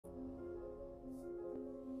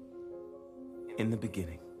In the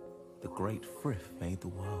beginning, the great Frith made the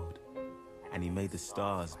world, and he made the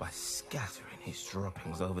stars by scattering his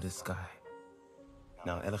droppings over the sky.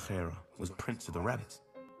 Now Elakhera was prince of the rabbits,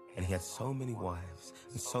 and he had so many wives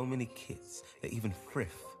and so many kids that even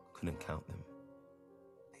Frith couldn't count them.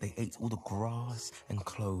 They ate all the grass and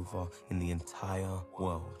clover in the entire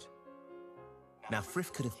world. Now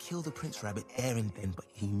Frith could have killed the Prince Rabbit there and then, but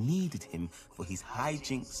he needed him for his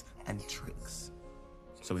hijinks and tricks.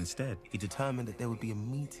 So instead, he determined that there would be a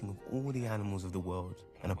meeting of all the animals of the world,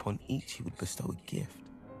 and upon each he would bestow a gift.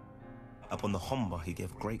 Upon the Homba he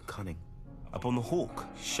gave great cunning, upon the hawk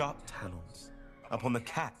sharp talons, upon the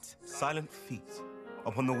cat silent feet,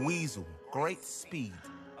 upon the weasel great speed,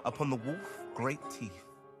 upon the wolf great teeth,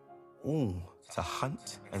 all to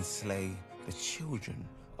hunt and slay the children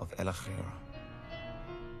of Elakhera.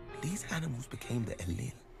 These animals became the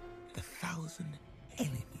Elil, the 1,000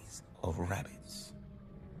 enemies of rabbits.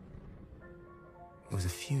 It was a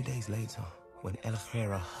few days later when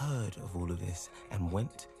Elakhera heard of all of this and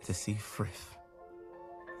went to see Frith.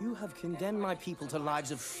 You have condemned my people to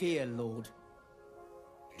lives of fear, Lord.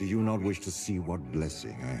 Do you not wish to see what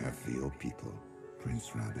blessing I have for your people,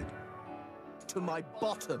 Prince Rabbit? To my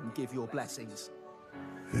bottom give your blessings.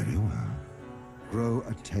 Very well. Grow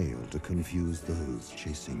a tail to confuse those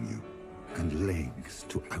chasing you, and legs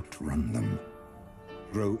to outrun them.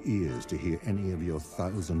 Grow ears to hear any of your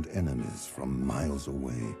 1,000 enemies from miles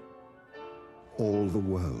away. All the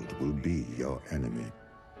world will be your enemy,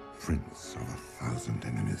 prince of 1,000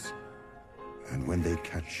 enemies. And when they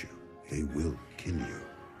catch you, they will kill you.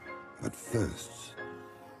 But first,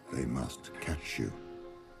 they must catch you.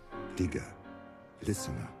 Digger,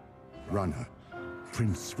 listener, runner,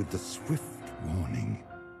 prince with the swift warning.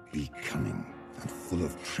 Be cunning and full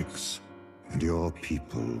of tricks, and your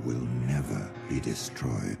people will never be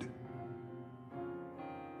destroyed.